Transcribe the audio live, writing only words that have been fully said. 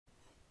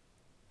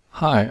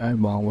Hi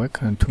everyone,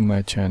 welcome to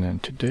my channel.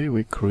 Today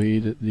we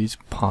create this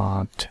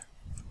part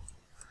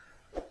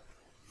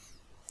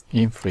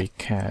in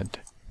FreeCAD.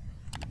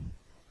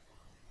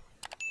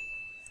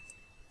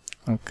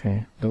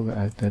 Okay, look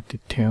at the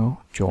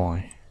detail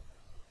join.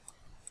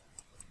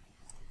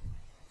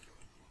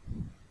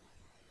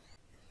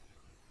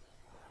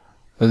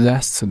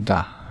 That's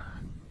that.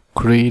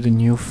 Create a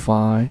new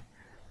file,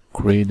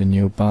 create a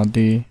new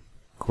body,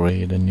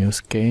 create a new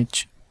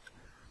sketch.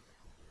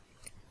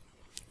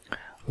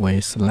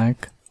 We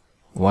select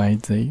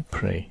YZ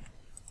Play.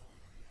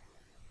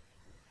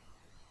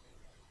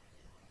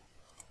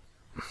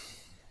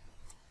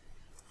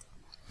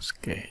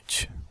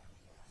 Sketch.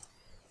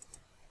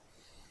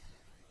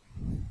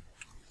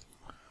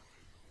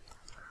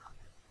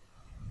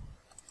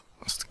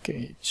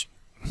 Sketch.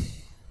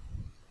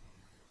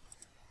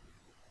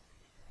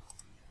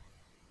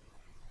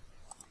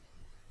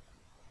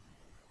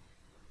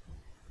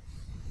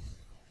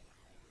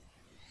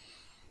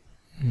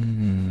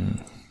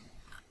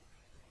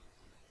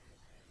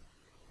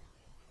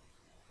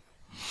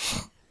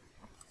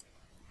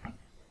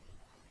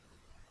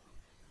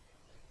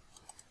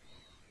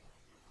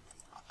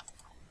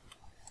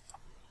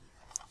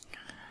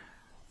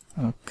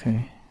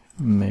 Okay,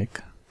 make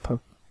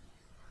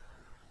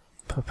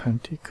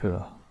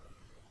perpendicular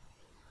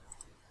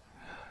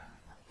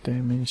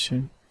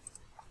dimension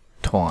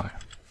 12.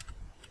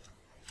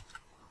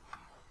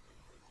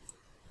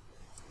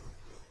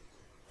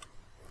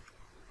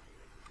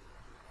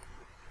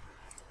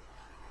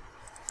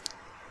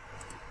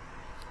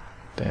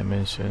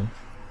 Dimension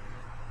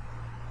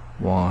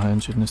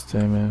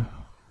 107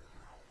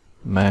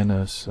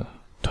 minus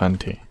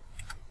 20.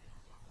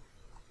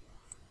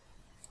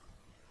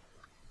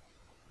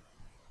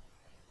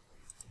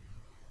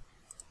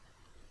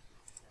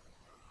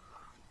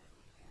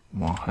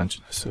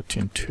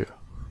 $132.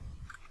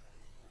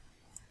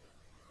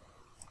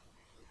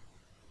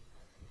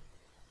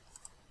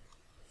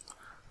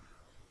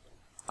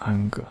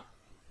 Angle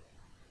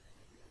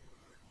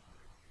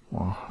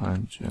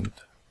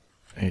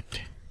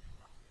 180.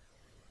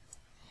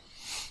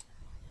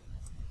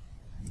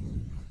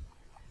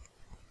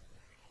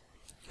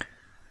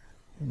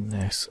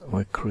 Next,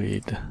 we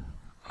create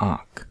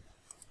arc.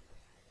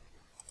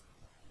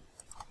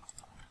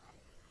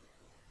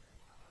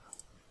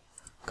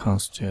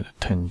 Consider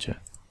tangent,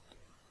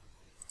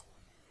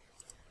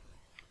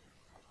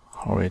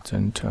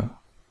 horizontal,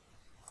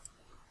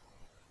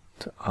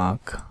 the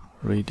arc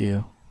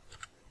radius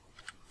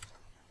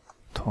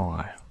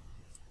 12.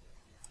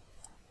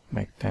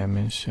 Make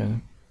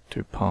dimension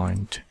 2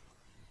 point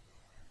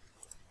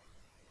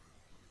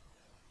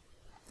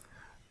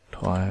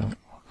 12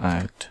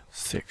 at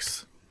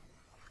 6.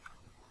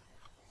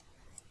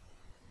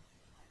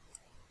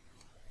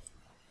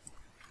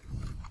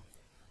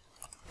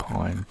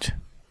 Point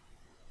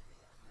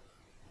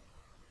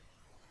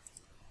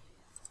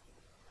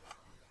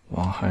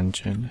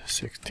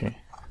 160.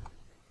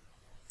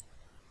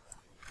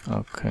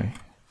 Okay,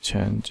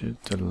 change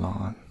the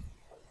line.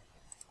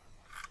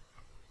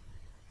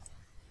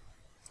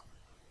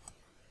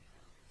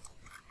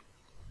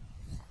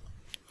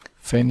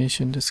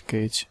 Finishing the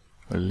sketch,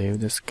 we leave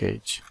the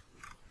sketch.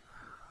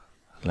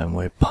 Then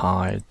we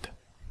pipe.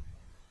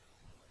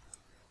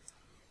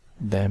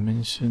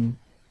 Dimension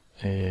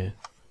is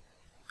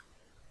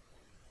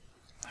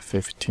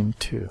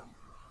 15.2.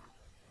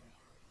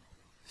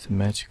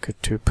 Symmetrical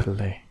to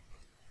play.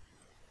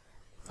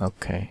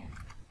 Okay.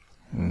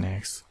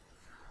 Next,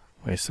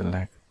 we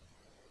select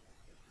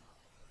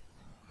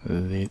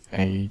the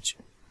edge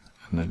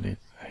and the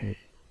edge.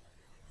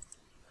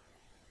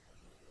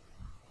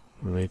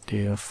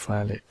 Radial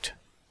fillet.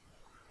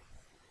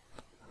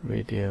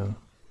 Radial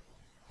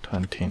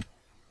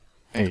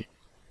 28.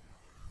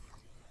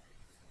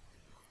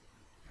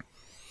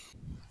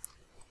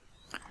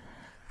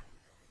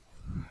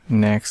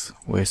 Next,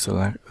 we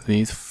select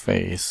this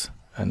face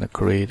and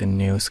create a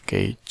new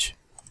sketch.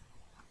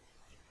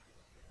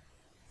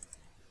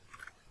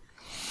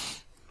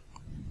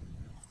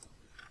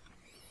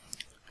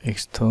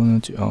 External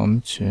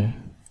geometry.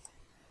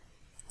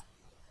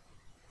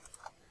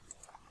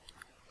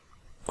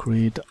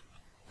 Create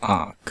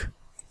arc.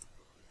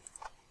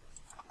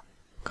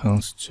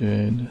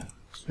 Constraint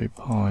 3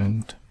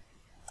 point.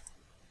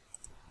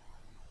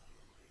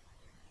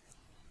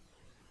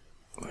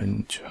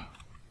 Venture.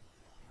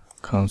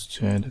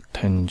 Constraint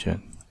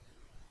tangent.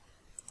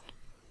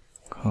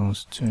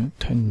 Constraint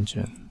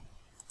tangent.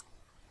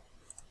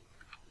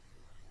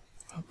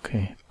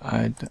 Okay,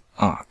 add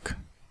arc.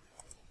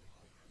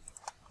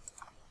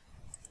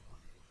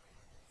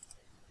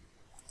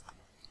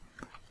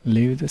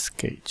 Leave the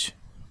sketch.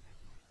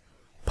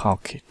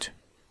 Pocket.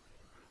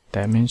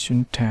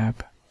 Dimension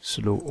tab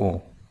through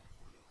all.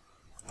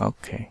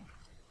 Okay.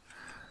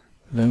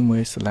 Then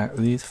we select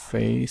this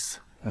face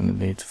and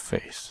this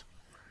face.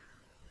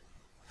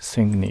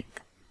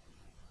 Scenic.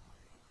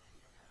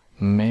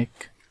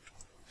 Make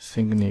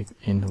scenic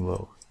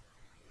interval.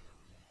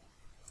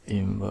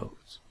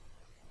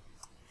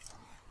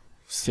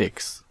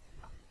 6.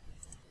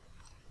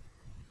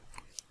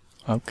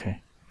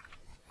 Okay.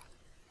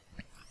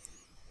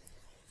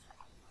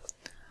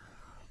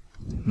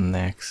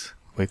 Next,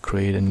 we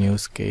create a new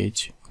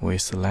sketch. We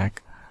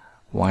select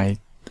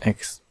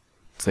YXZ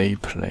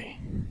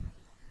plane.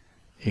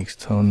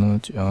 External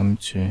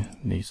geometry,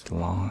 this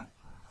line.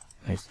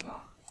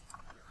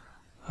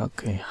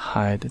 Okay,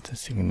 hide the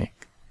signet.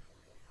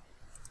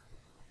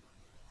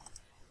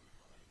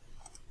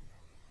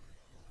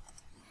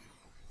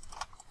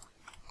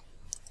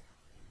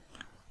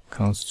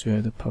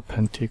 Construct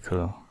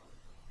perpendicular.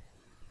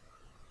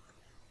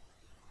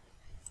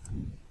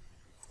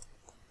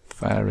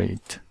 Vary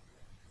it.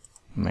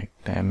 Make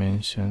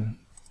dimension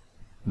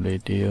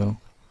radial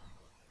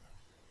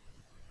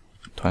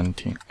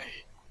 28.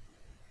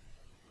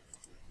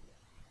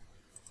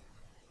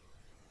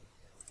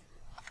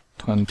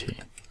 20.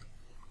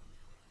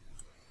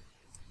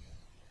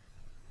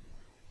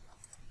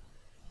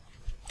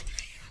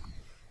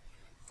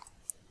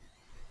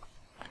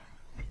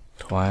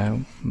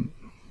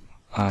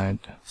 Add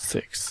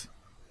 6.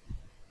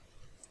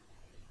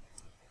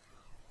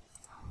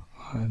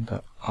 And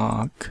the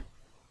arc.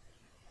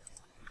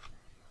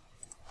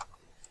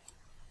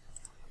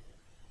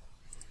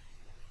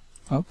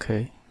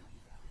 Okay.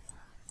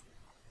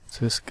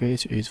 The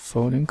sketch is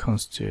fully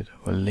constructed.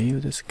 We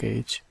leave the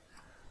sketch.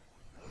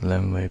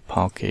 Then we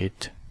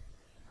pocket.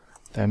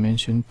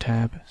 Dimension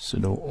tab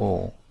through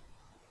all.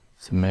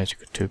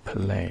 Symmetric to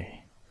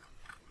play.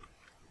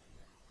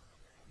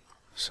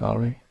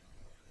 Sorry.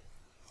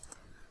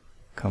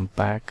 Come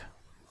back.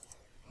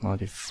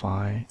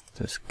 Modify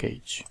the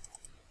sketch.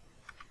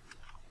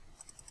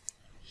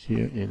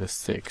 Here is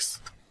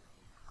 6.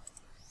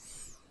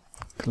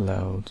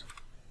 Close.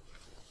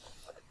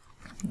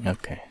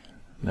 Okay.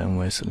 Then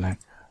we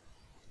select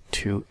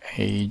to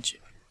edge,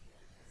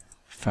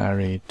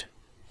 vary it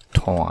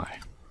twice.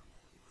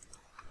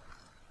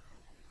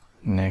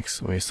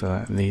 Next, we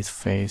select this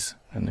face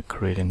and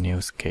create a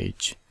new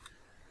sketch.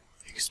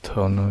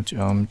 External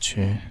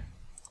geometry.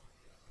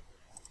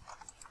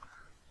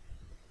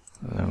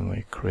 Then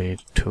we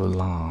create 2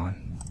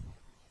 lines.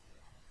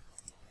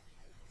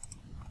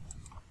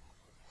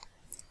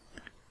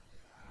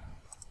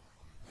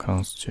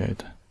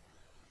 Construct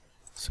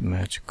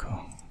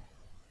symmetrical.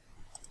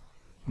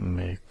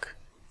 Make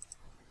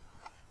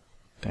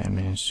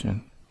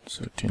dimension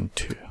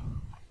 32.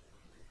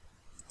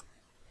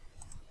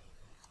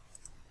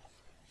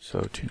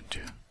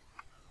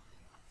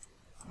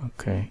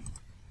 Okay.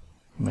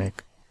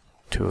 Make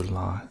 2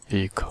 lines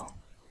equal.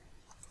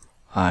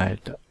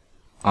 Add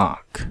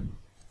arc.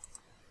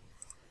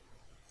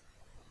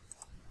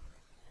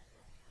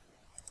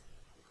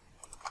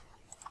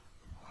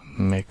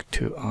 Make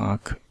 2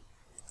 arcs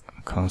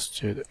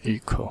constitute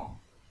equal.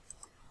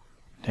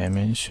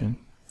 Dimension.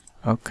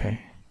 Okay.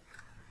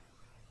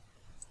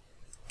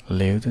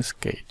 Leave the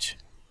sketch.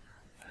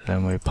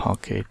 Then we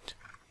pocket.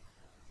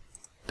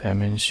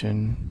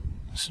 Dimension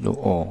through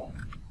all.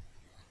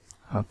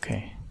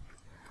 Okay.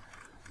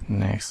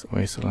 Next,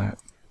 we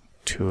select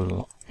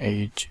 2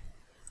 edge,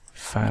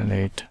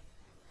 fillet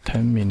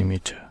 10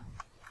 mm.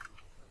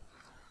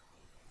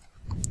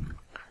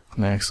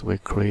 Next, we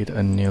create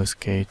a new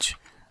sketch.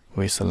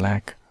 We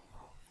select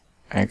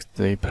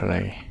XZ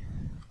plane.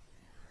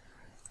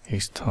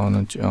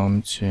 External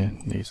geometry,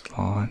 this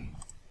line.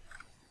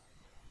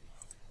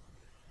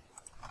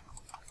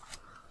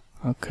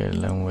 Okay,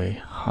 then we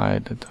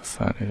hide the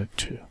fillet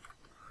too.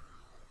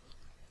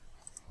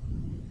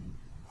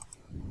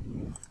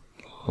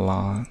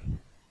 Line,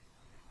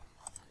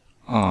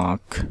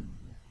 arc,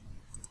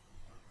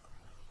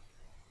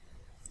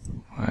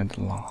 and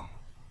line.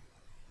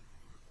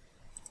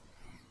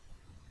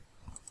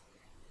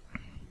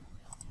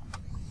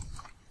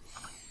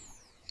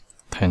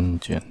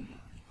 Tangent,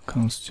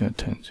 constitute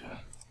tangent,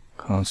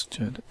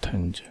 constitute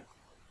tangent.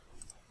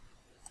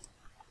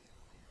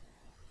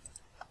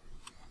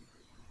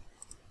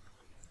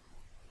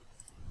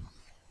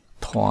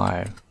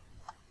 Twice.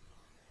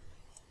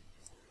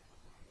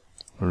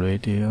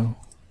 Radial,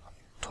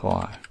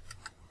 twice.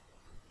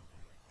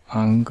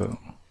 Angle,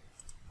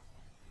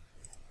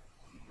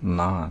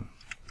 9.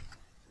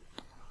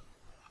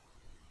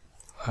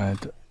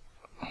 Add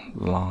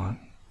line.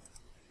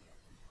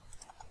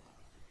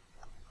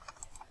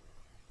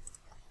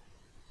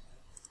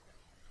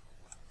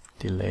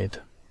 Delete,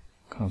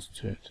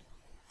 constitute,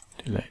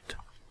 delete.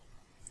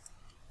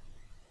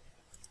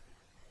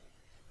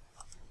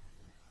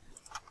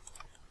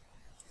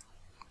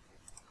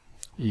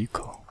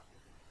 Equal.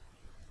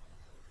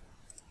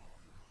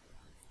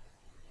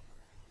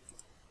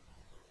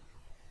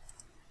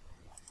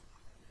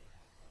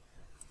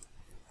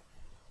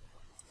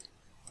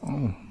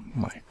 Oh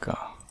my God.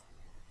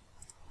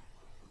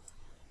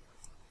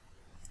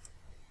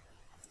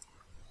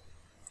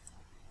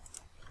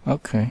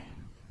 Okay.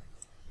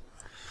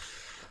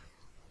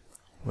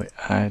 We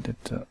added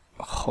the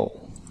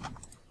hole.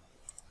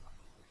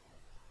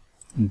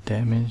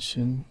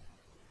 Dimension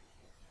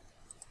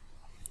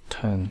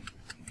 10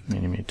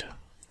 mm.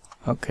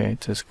 Okay,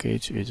 the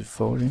sketch is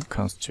fully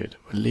constructed.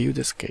 We leave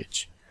the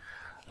sketch.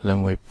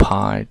 Then we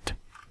pipe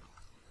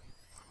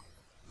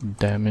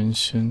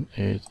Dimension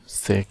is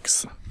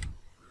 6.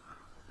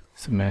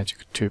 It's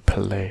magic to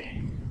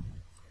play.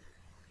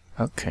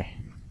 Okay.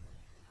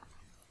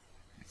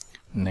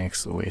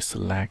 Next, we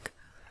select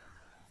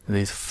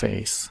this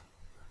face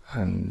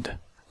and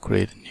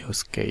create a new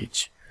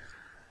sketch.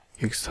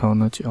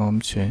 External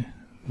geometry,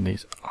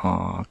 this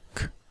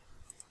arc.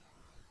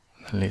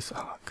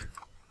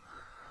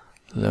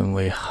 Then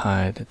we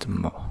hide the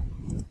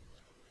mode.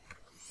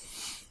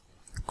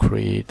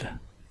 Create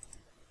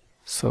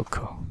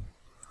circle.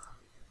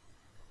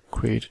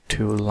 Create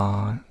 2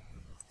 lines.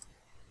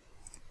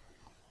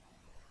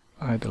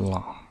 Add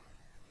line.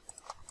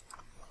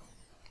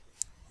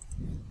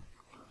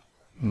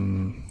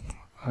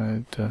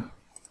 Add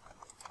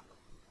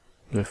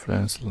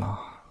reference line.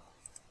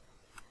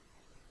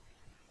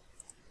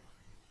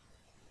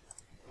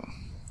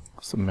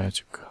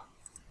 Symmetrical.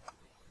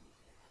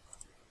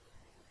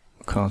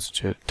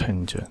 Concentrate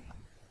tangent.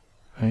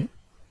 Right?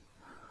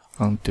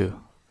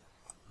 Undo.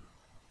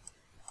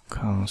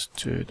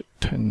 Concentrate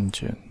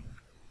tangent.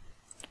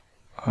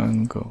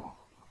 Angle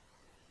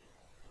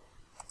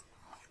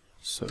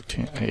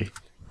 13.8.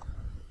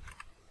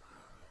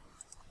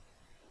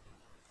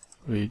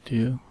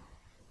 Radius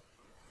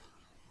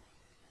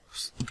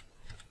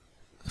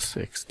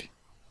 60.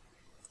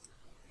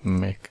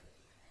 Make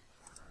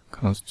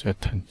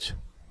concentrate tangent.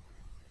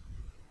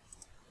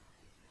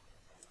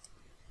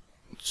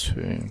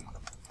 Trim.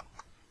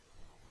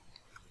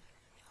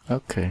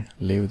 Okay,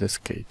 leave the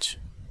sketch.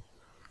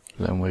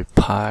 Then we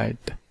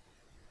pied,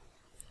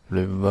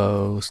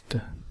 reversed,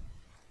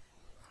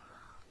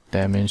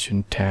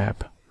 dimension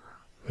tab.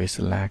 We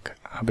select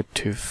up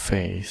to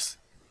face.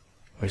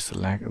 We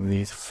select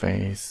this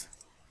face.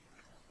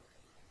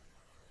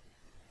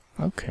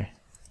 Okay.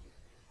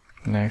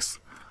 Next,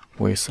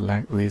 we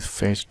select this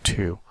face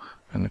too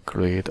and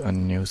create a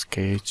new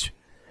sketch.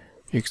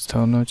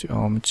 External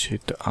geometry,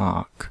 the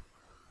arc.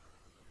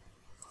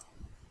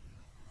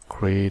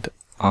 Create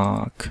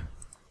arc.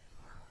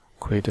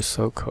 Create a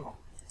circle.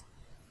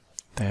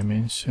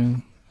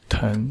 Dimension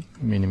 10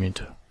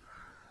 mm.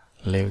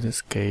 Leave the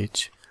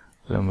sketch.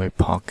 Then we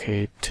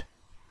pocket.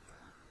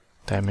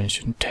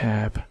 Dimension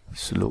tab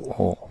through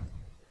all.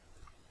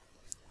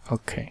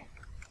 Okay.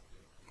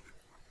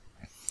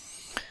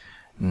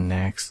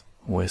 Next,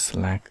 we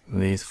select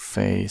this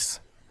face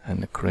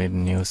and create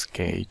new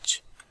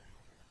sketch.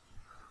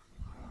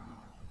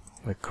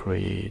 We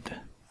create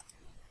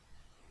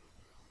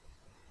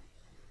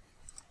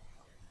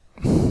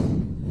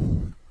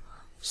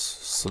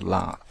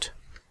slot.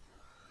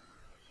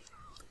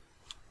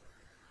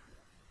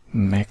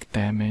 Make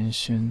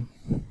dimension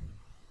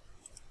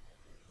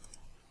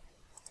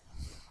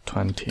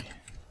 20.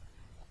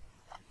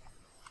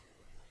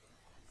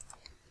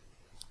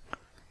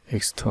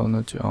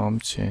 External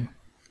geometry.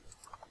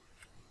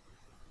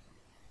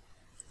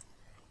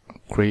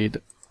 Create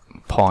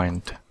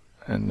point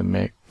and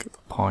make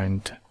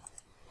point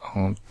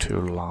onto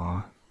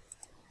line.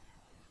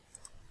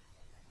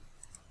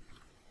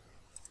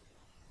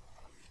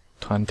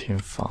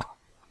 25.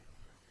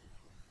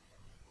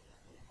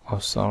 Oh,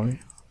 sorry,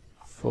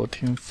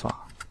 14.5.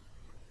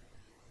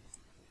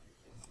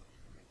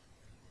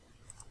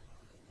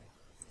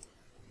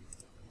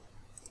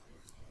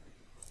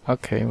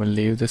 Okay, we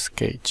leave the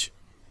sketch.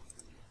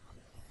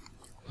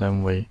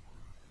 Then we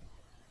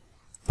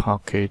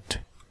pocket.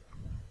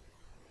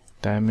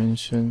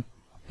 Dimension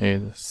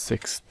is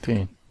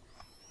 16.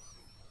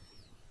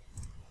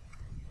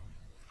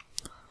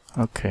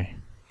 Okay.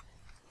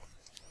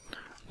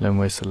 Then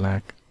we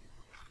select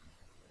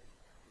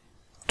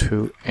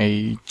 2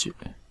 edge.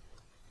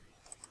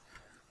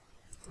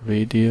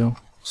 Radius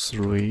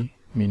 3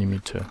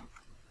 mm.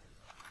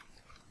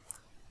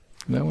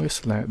 Then we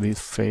select this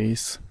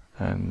face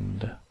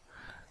and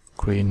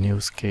create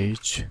new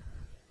sketch.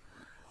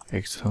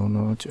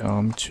 External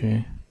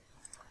geometry.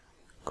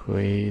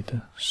 Create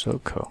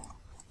circle.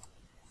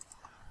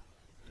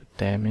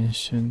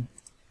 Dimension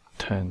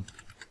 10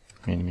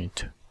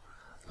 mm.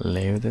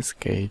 Leave the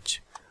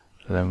sketch.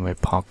 Then we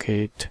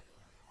pocket.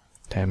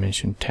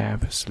 Dimension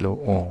tab through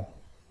all.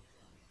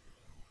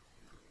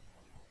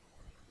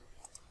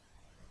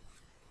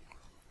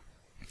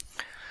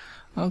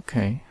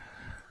 Okay.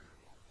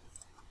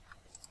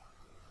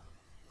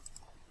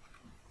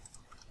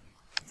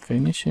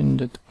 Finishing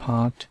the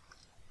part.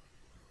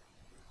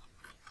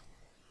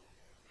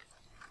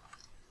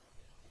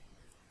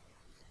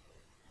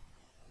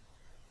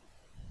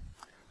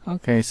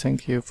 Okay,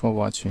 thank you for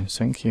watching.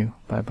 Thank you.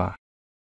 Bye bye.